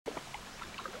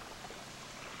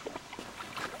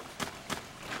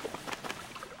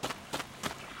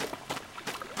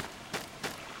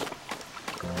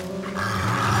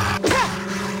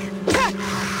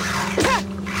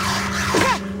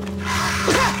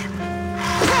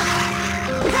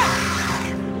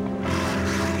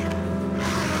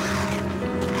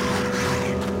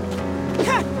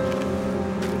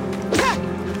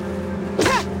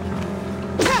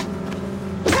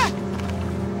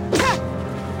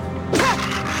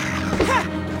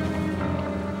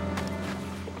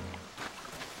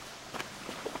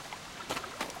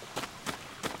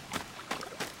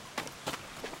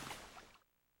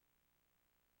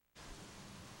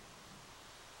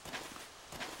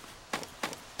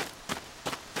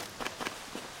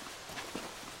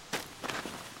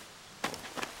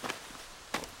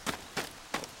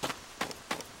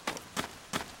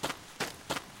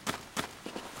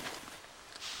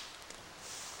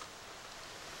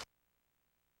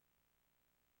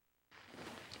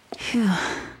Phew,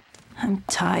 I'm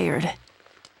tired.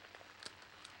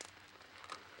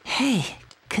 Hey,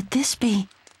 could this be...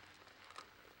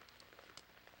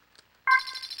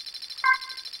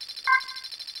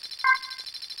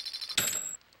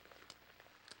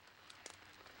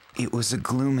 It was a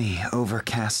gloomy,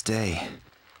 overcast day.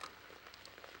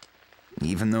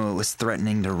 Even though it was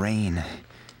threatening to rain,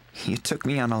 you took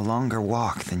me on a longer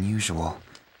walk than usual.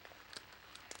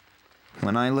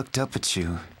 When I looked up at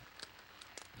you,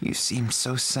 you seemed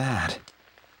so sad.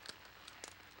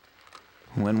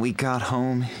 When we got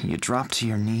home, you dropped to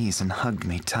your knees and hugged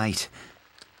me tight.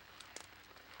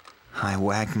 I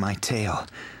wagged my tail,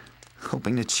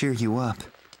 hoping to cheer you up.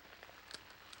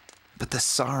 But the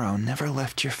sorrow never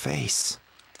left your face.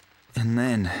 And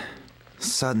then,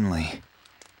 suddenly,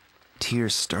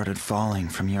 tears started falling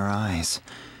from your eyes.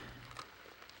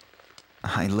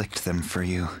 I licked them for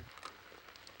you.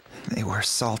 They were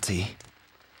salty.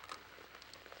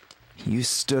 You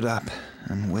stood up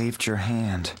and waved your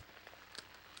hand.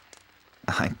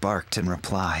 I barked in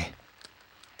reply.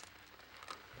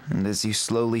 And as you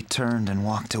slowly turned and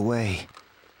walked away,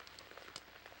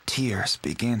 tears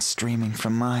began streaming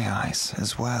from my eyes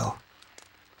as well.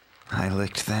 I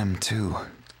licked them too.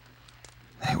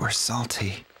 They were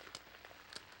salty.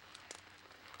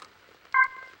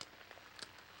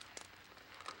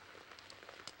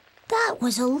 That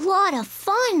was a lot of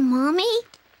fun, Mommy.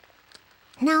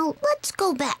 Now let's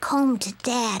go back home to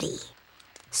Daddy.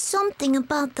 Something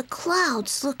about the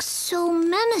clouds looks so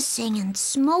menacing and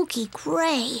smoky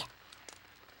gray.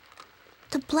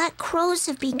 The black crows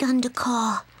have begun to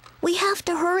caw. We have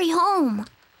to hurry home.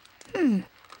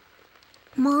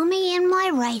 Mommy in my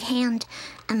right hand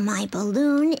and my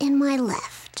balloon in my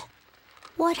left.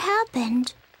 What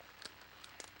happened?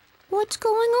 What's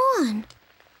going on?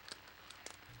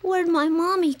 Where'd my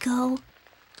mommy go?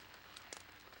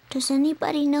 Does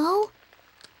anybody know?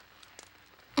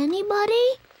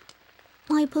 Anybody?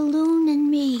 My balloon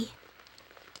and me.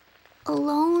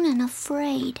 Alone and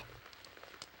afraid.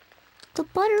 The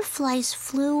butterflies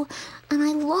flew, and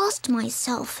I lost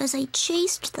myself as I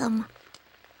chased them.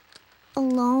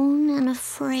 Alone and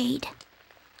afraid.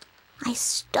 I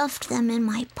stuffed them in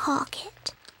my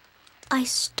pocket. I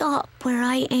stop where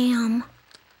I am.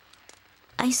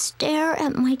 I stare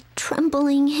at my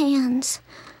trembling hands,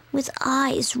 with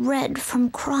eyes red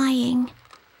from crying.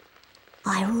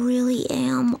 I really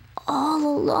am all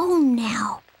alone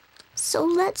now, so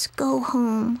let's go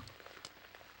home.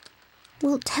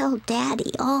 We'll tell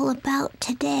Daddy all about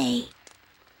today.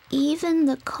 Even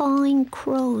the cawing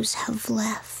crows have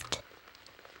left.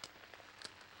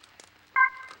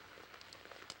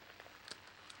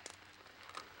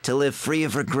 To live free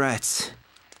of regrets.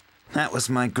 That was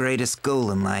my greatest goal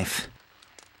in life.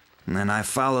 And I've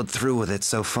followed through with it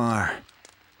so far.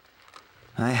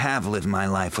 I have lived my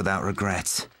life without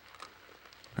regrets.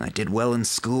 I did well in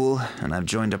school, and I've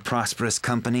joined a prosperous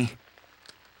company.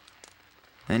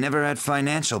 I never had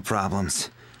financial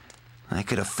problems. I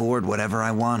could afford whatever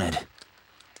I wanted.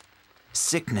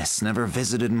 Sickness never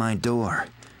visited my door.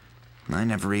 I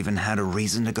never even had a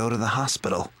reason to go to the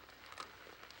hospital.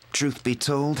 Truth be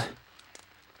told,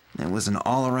 it was an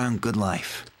all-around good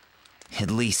life. At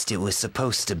least it was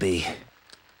supposed to be.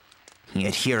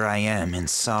 Yet here I am in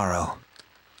sorrow.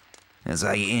 As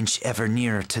I inch ever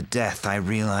nearer to death, I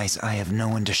realize I have no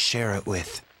one to share it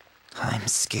with. I'm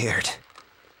scared.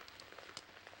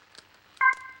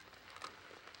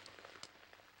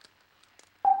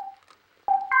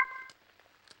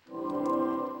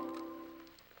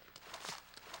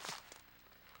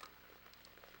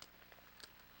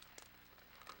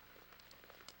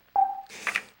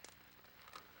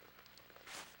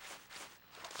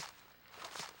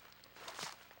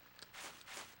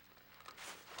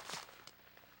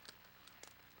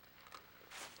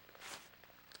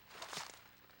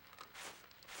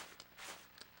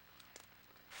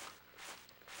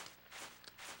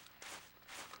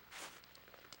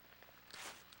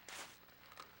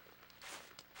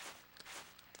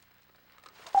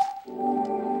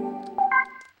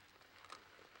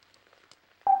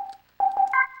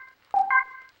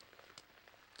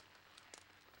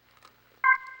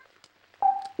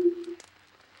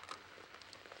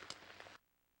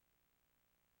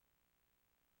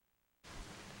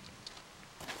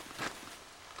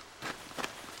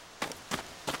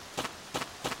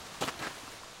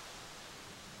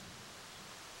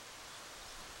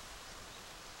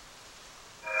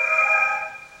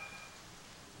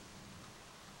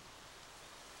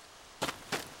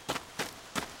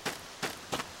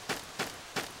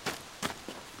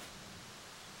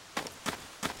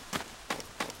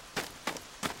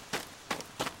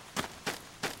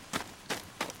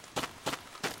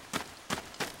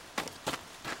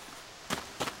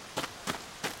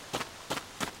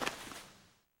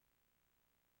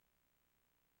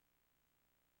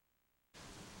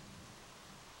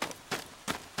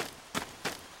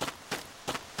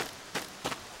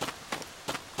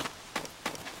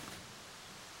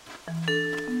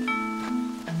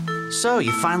 So,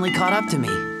 you finally caught up to me.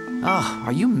 Oh,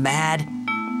 are you mad?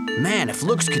 Man, if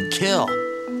looks could kill.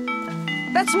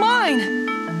 That's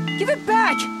mine! Give it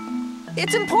back!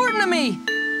 It's important to me!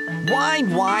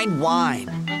 Whine, whine, whine.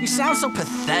 You sound so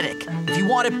pathetic. If you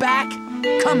want it back,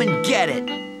 come and get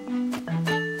it.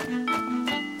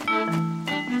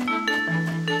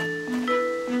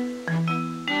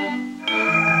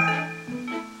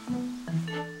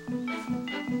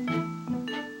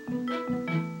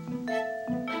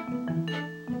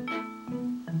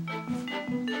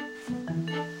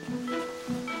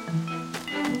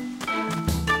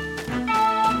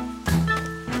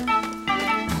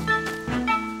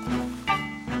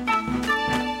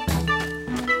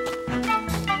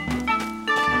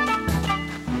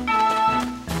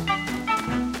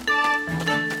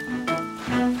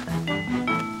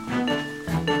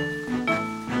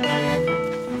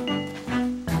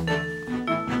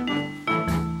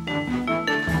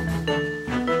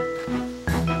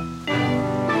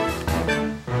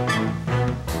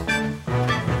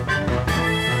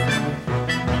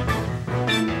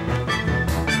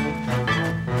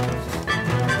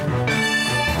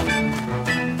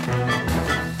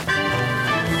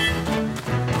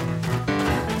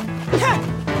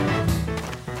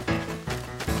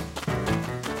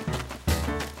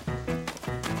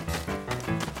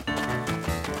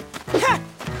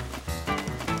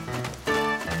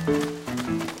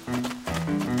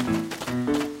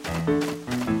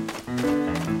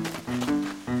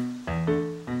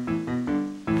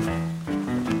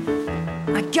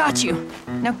 Got you.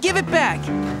 Now give it back.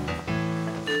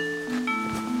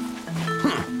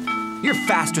 You're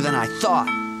faster than I thought,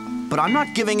 but I'm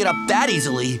not giving it up that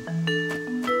easily.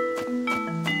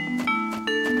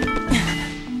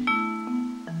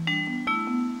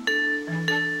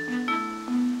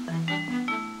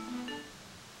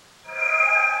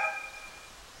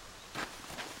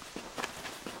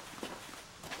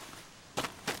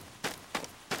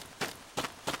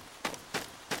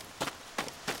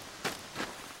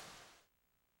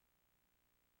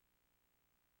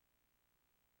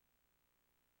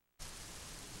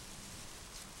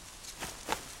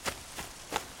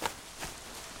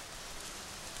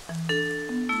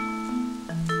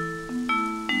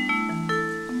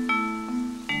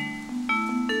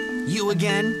 You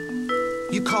again?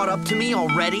 You caught up to me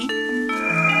already?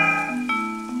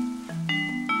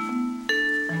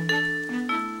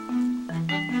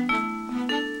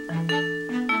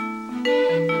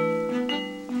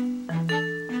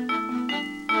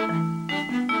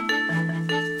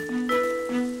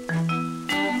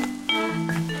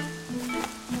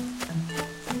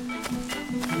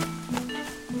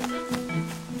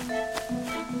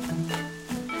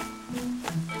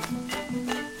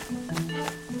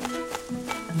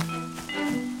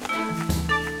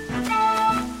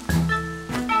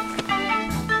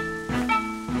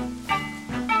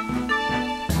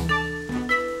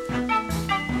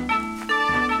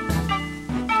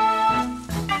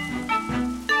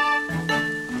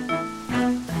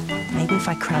 Maybe if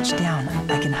I crouch down,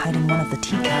 I can hide in one of the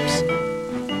teacups.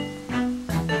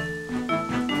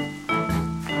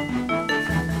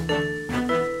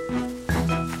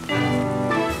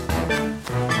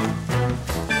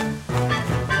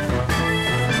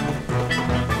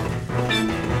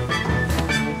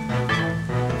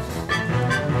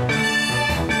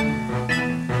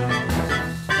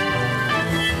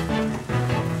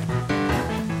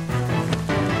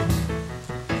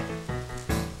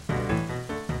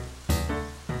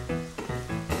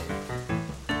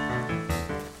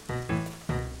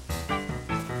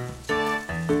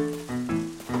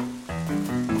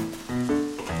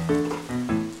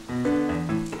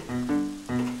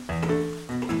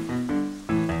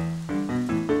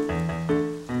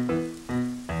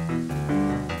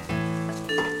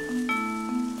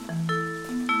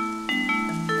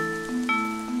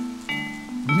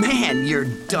 Man, you're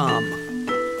dumb.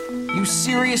 You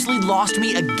seriously lost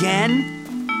me again?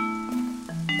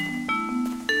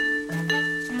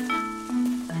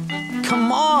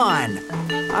 Come on!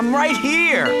 I'm right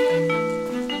here!